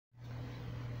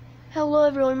Hello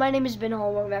everyone, my name is Ben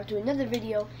Hall. Welcome back to another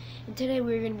video, and today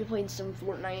we're going to be playing some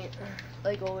Fortnite,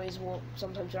 like always. Well,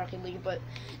 sometimes Rocket League, but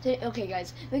today, okay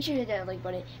guys, make sure to hit that like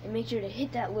button, and make sure to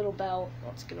hit that little bell.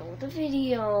 Let's get on with the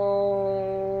video.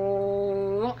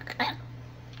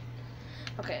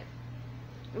 Okay,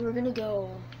 we're gonna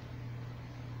go,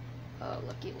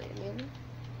 Lucky Landing.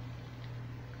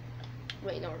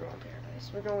 Wait, no, we're going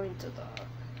Paradise. We're going to the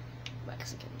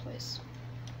Mexican place.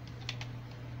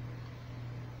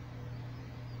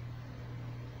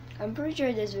 I'm pretty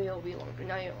sure this video will be longer.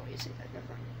 Now you always say that. Never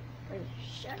mind.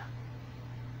 Shut up.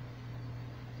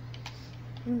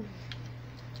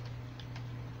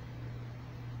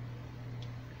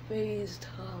 Phase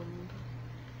Thumb.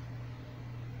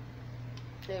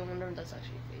 I wonder if that's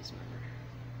actually a phase member.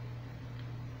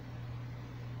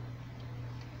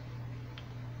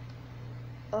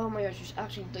 Oh my gosh, there's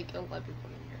actually like 11 people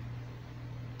in here.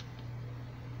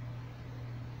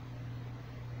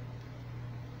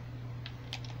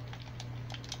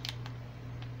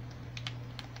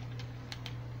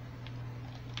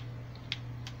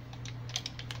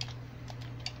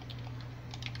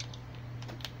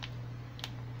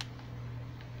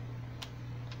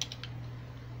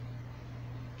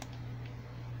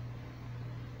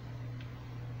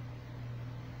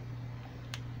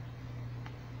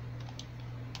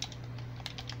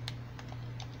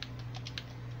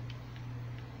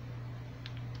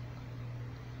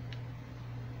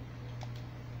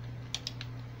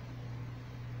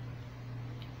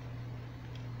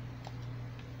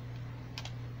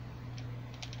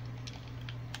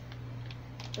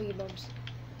 Boogie bumps.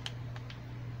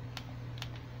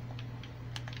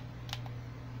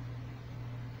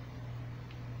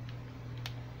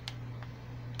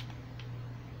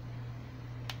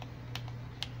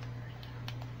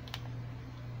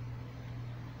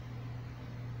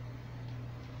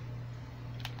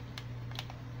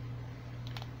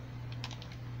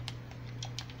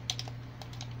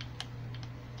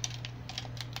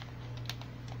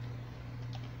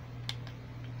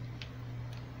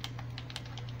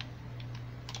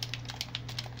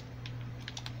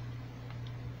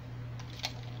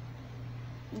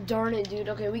 Darn it, dude.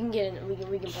 Okay, we can get in. We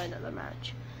can play another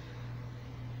match.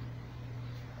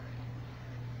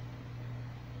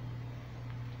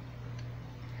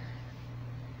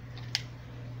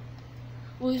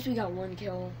 Well, at least we got one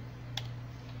kill.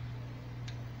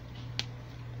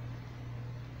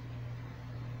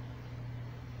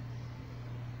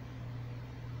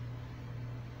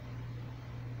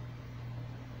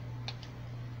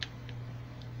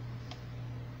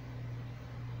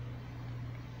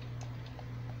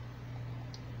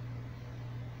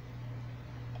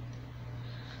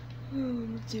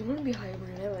 Do you want to be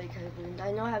hybrid? I like hybrid.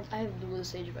 I know I have the blue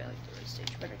stage, but I like the red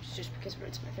stage better just because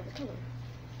red's my favorite color.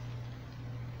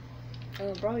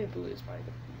 Probably blue is probably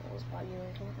the most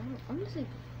popular color. I'm gonna say,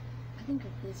 I think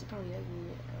this is probably like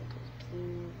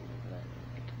blue, red,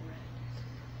 like red.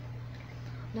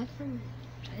 Not from,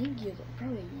 I think yellow,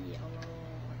 probably yellow.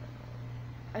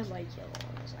 I like yellow,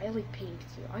 honestly. I like pink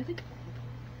too. I think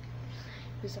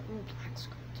because that one black's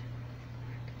good too.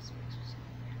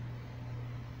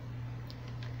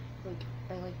 Like,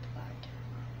 I like black.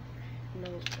 No,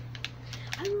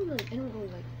 I don't really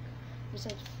like.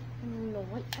 Besides, no,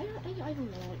 what? I don't know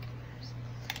what colors.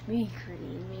 Maybe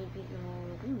green, maybe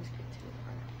no. Green's good too.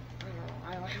 I don't know. I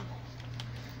don't know.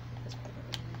 That's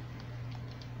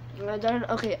better.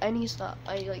 Okay, I need to stop.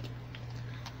 I like.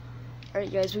 All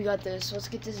right, guys, we got this. Let's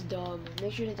get this dub.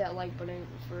 Make sure to hit that like button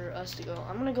for us to go.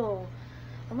 I'm gonna go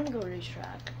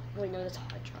racetrack. Wait, no, that's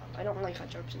hot drop. I don't like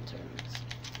hot drops in tournaments.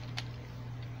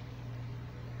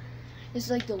 This is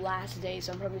like the last day,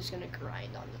 so I'm probably just gonna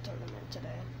grind on the tournament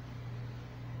today.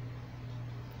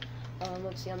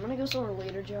 Let's see, I'm gonna go somewhere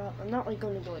later drop. I'm not like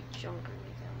gonna go like junk or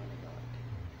anything. I'm gonna go like.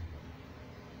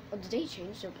 Oh, did they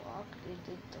change their block? They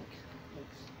did like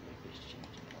just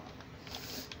change the block.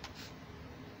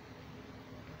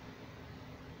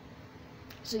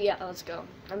 So yeah, let's go.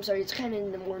 I'm sorry, it's kind of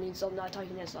in the morning, so I'm not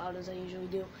talking as loud as I usually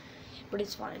do, but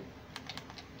it's fine.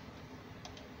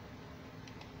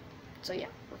 So yeah,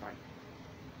 we're fine.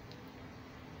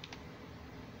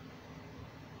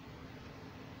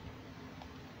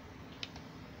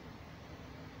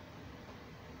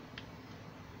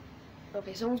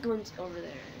 Okay, someone's going over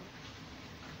there.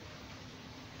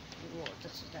 Whoa,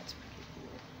 that's pretty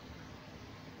cool.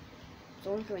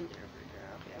 Someone's going there over there.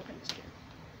 Okay, I'm kind of scared.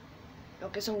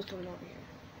 Okay, someone's coming over here.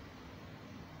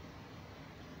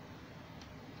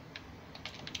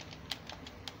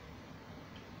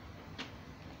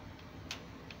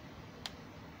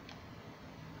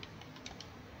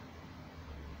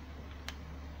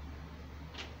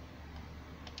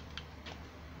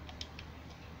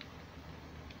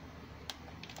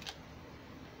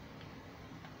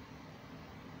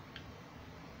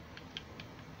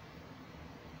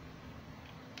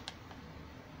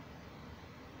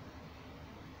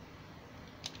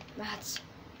 Mats.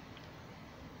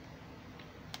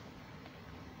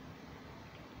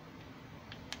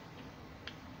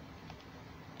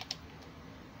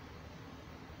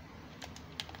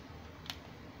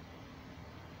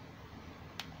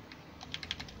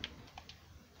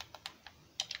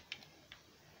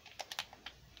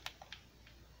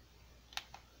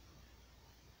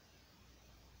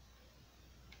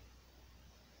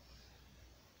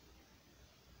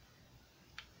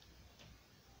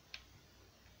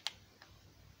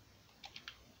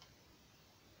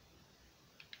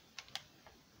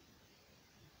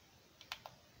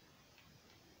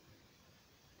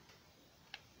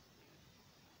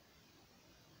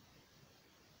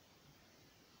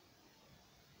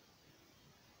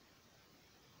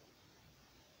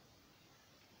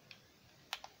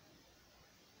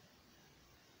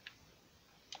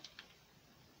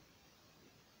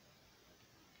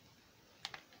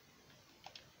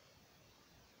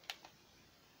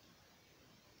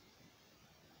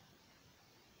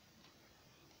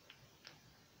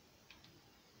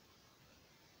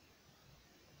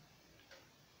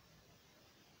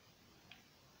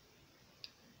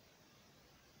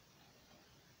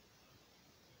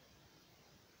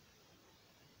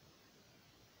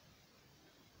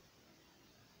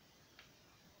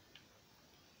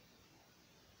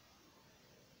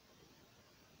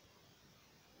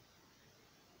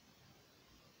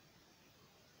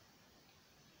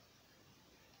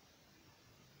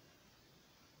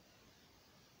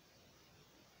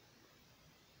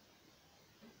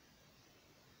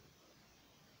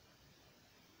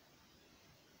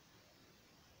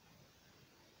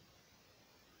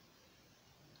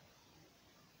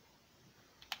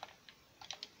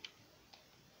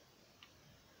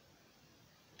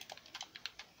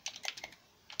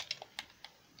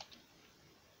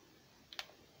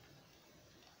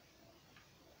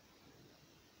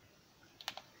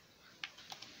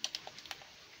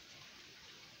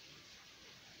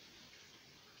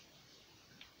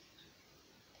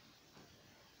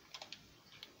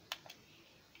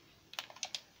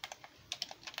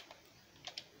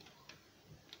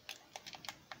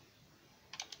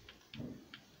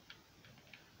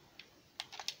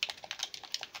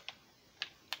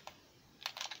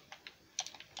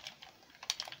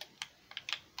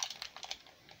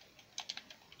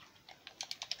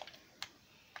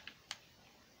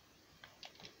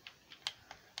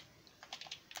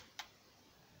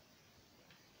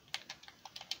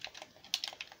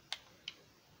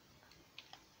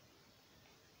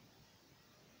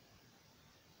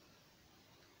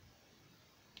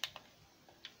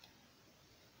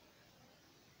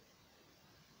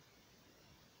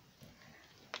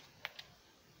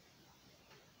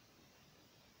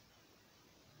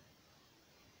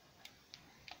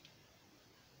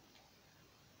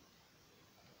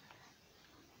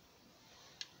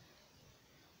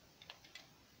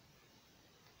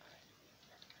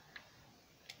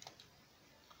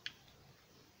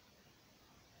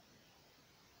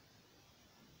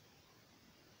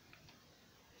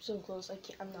 So close,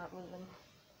 I'm not moving.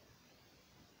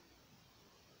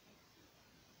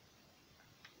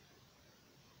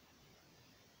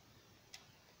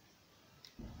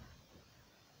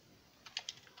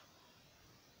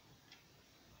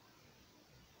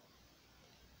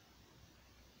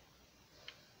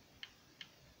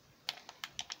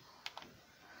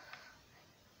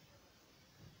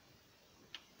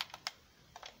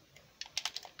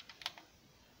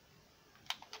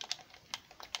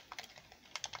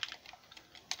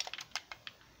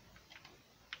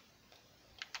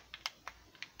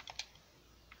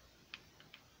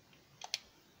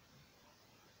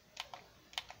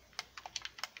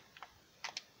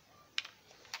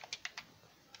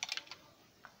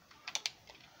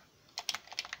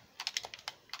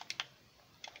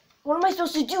 What am I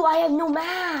supposed to do? I have no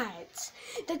mats.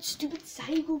 That stupid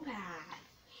psychopath.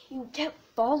 He kept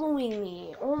following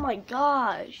me. Oh my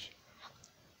gosh.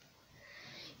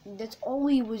 That's all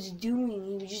he was doing.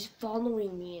 He was just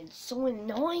following me. It's so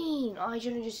annoying. Oh, I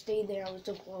should have just stayed there. I was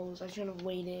so close. I should have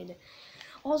waited.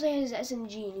 All I had is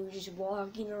SMG, and he was just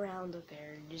walking around up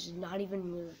there, just not even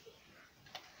moving.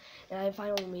 And I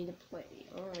finally made a play.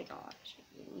 Oh my gosh.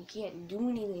 You can't do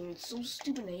anything. It's so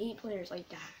stupid. I hate players like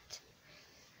that.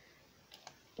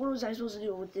 What was I supposed to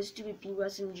do with this stupid blue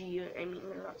SMG? I mean,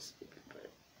 they're not stupid, but...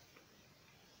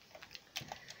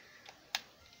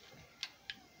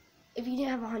 If he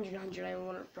didn't have 100, I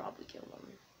would have probably killed him.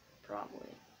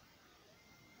 Probably.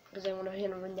 Because I want to hit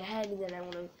him in the head, and then I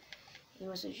want to... He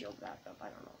wants to shield back up. I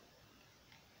don't know.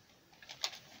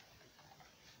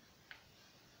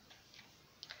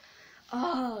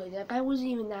 Oh, that guy wasn't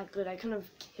even that good. I couldn't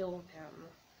have killed him.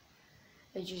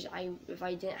 It's just if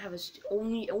I didn't have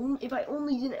if I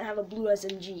only didn't have a blue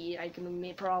SMG, I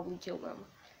could probably kill them.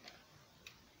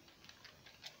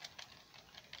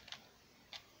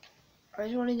 I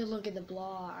just wanted to look at the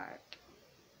block.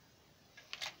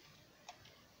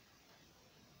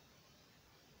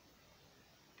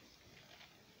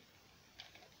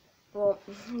 Well,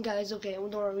 guys, okay,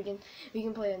 don't worry, we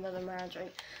can play another match.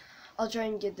 I'll try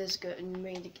and get this good and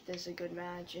make this a good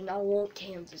match, and I won't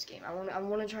camp this game. I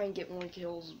want to try and get more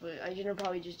kills, but I should have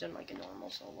probably just done like a normal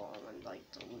solo and like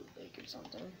the loot lake or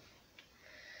something.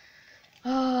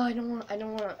 I don't want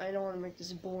to make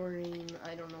this boring.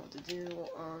 I don't know what to do.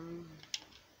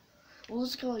 We'll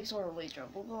just go like sort of late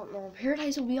drop. We'll go, no,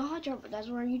 Paradise will be a hot drop, but that's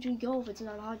where I usually go if it's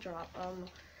not a hot drop.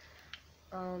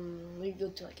 We go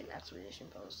to like an expedition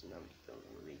post and then we go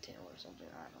to retail or something.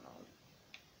 I don't know.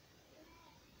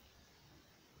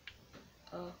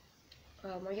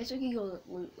 I guess we could go to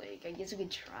Loot Lake. I guess we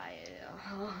could try it.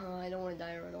 I don't want to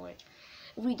die right away.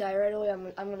 If we die right away,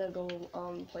 I'm gonna go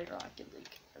play Rocket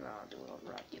League, and I'll do a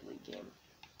Rocket League game.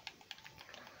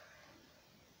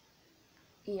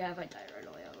 Yeah, if I die right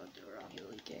away, I'll go do a Rocket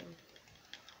League game.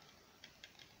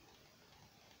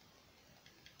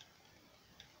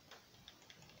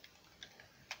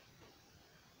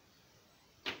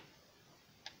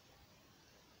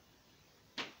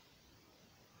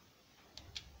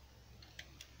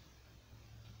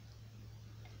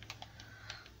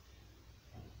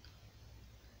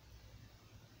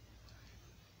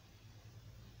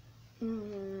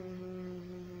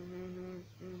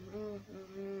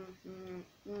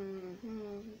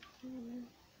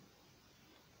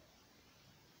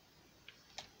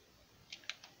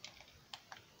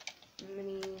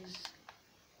 Minis.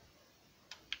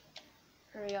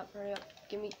 Hurry up, hurry up.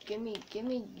 Gimme.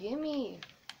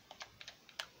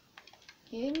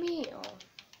 Oh.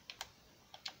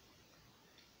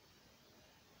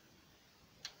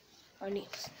 I need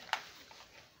this.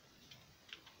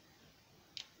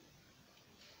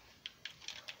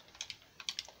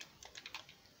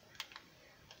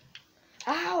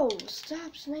 Ow!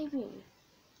 Stop sniping.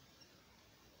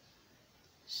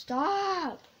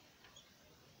 Stop!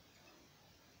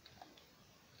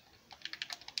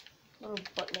 Little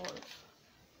butt morph.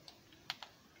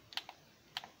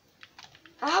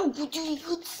 Ow! Dude, you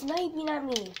quit sniping at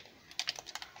me!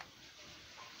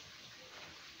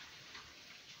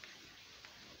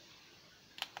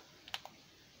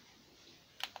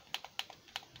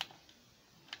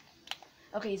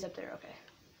 Okay, he's up there, okay.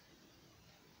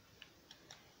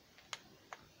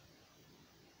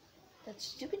 That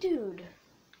stupid dude.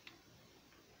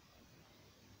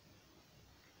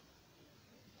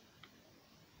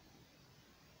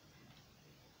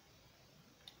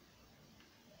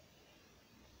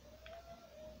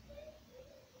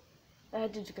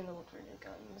 That dude's gonna look for new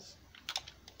guns.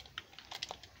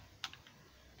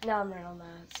 Now I'm running on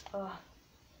that. Ugh.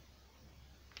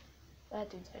 That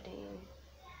dude's hiding.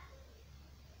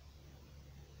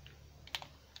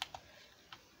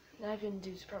 That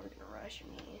dude's probably gonna rush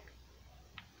me.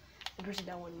 The person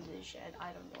that went into the shed, I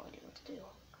have no idea what to do.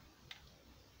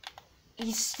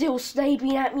 He's still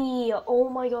sniping at me! Oh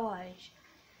my gosh.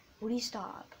 Would he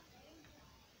stop?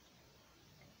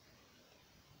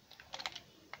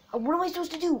 What am I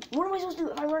supposed to do? What am I supposed to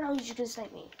do? If I run out, he's just gonna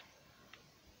snipe me.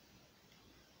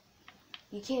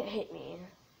 He can't hit me.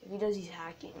 If he does, he's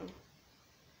hacking.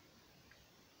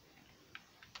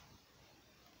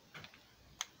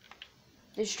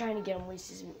 Just trying to get him waste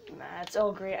his mats.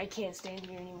 Oh great, I can't stand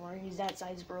here anymore. He's that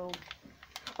size broke.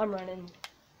 I'm running.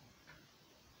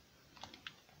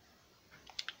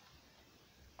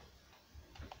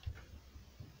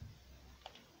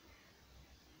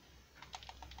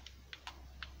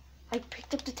 I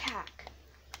picked up the tack.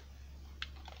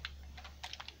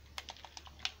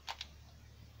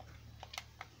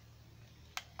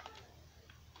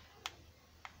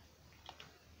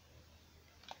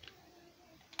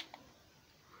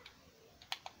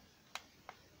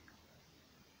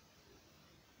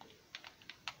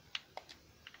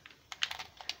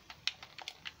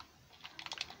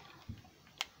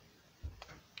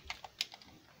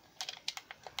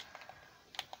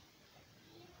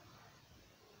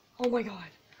 Oh my god,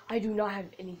 I do not have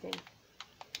anything.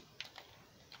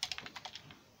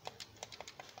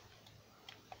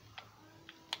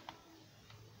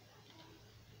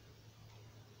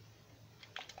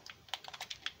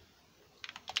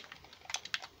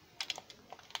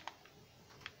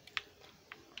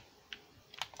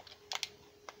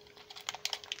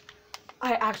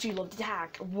 I actually love the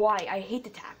tack. Why? I hate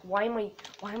the tack. Why am I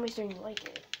starting to like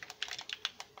it?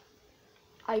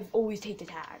 I've always hated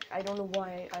the tack. I don't know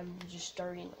why I'm just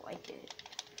starting to like it.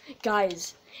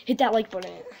 Guys, hit that like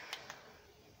button.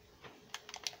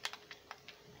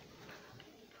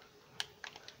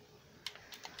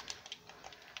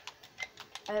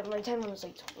 My time was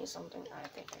like 20 something. I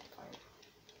think I'm fine.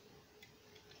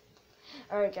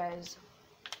 Alright, guys.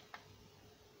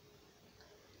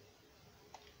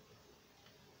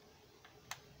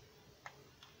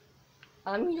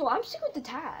 You know, I'm sticking with the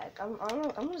tag. I'm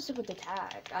gonna stick with the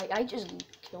tag. I just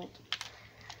killed.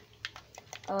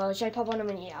 Should I pop on him?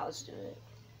 And yeah, let's do it.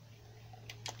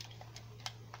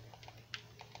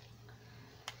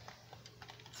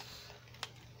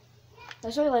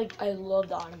 That's why, like, I love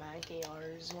the automatic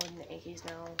ARs more than the AKs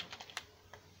now.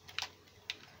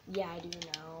 Yeah, I do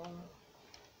now.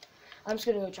 I'm just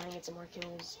gonna go try and get some more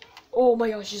kills. Oh my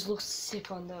gosh, this looks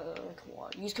sick on the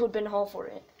quad. Use code Ben Hall for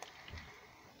it.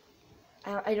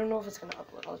 I don't know if it's gonna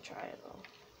upload. I'll try it though.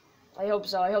 I hope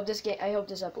so. I hope this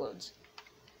uploads.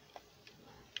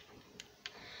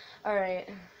 All right.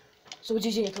 So what's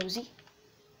using a cozy?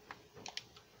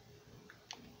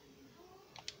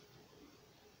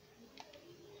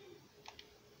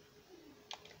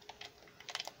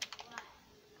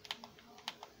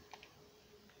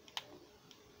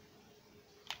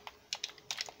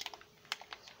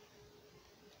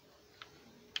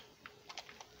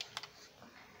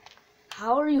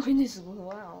 How are you in this?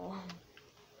 Wow.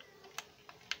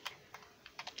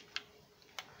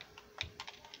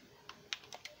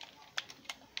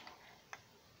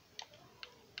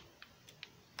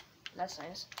 That's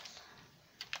nice.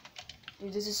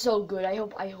 Dude, this is so good. I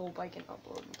hope I can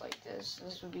upload like this.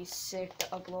 This would be sick to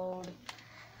upload.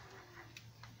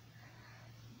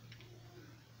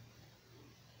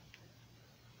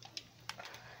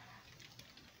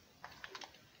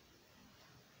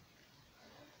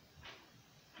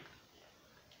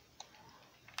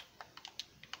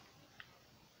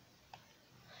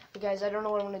 But guys, I don't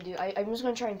know what I'm gonna do. I'm just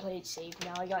gonna try and play it safe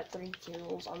now. I got 3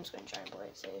 kills. I'm just gonna try and play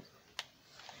it safe.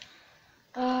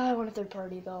 I want a third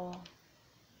party though.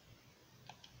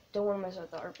 Don't want to mess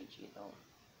up the RPG though.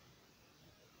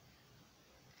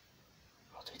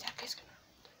 Oh, dude, that guy's gonna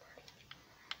third party.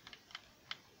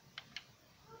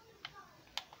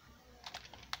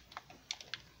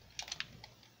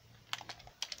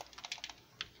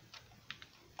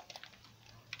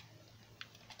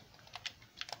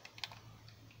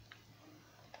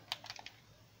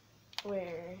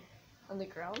 Where? On the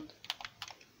ground?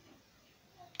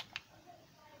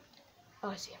 Oh,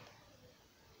 I see him.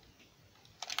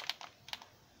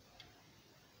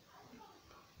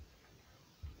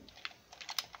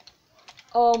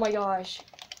 Oh my gosh.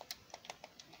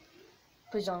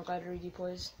 Please don't glide ready,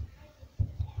 please.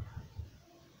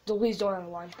 Please don't have a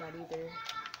launch pad either.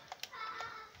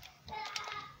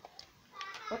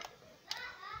 What?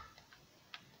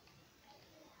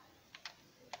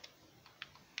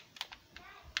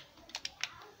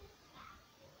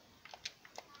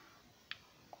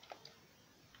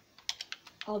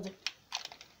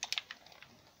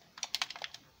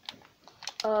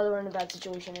 We're in a bad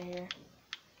situation right here.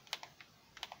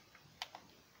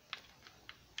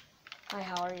 Hi,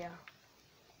 how are ya?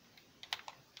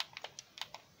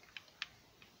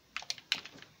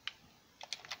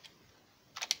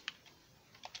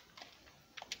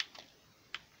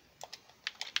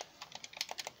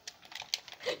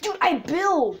 Dude, I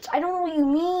built! I don't know what you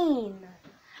mean!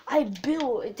 I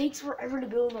built! It takes forever to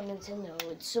build on Nintendo.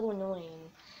 It's so annoying.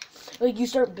 Like, you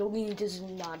start building, it does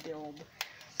not build.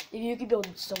 If you could build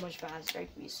so much faster, I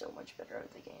could be so much better at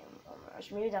the game. Oh my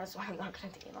gosh, maybe that's why I'm not good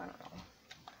at the game, I don't know.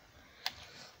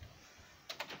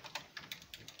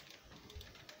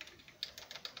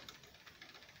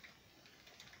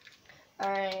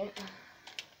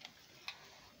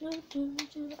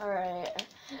 Alright.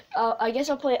 I guess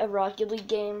I'll play a Rocket League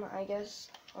game, I guess.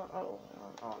 Oh,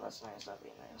 that's nice, that'd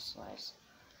be nice.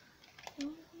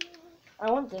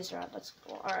 I want this route, that's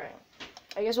cool. Alright.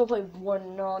 I guess we'll play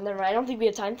one. No, never mind. I don't think we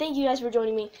have time. Thank you guys for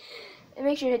joining me. And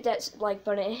make sure to hit that like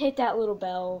button and hit that little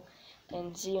bell.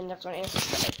 And see you in the next one. And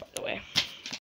subscribe, by the way.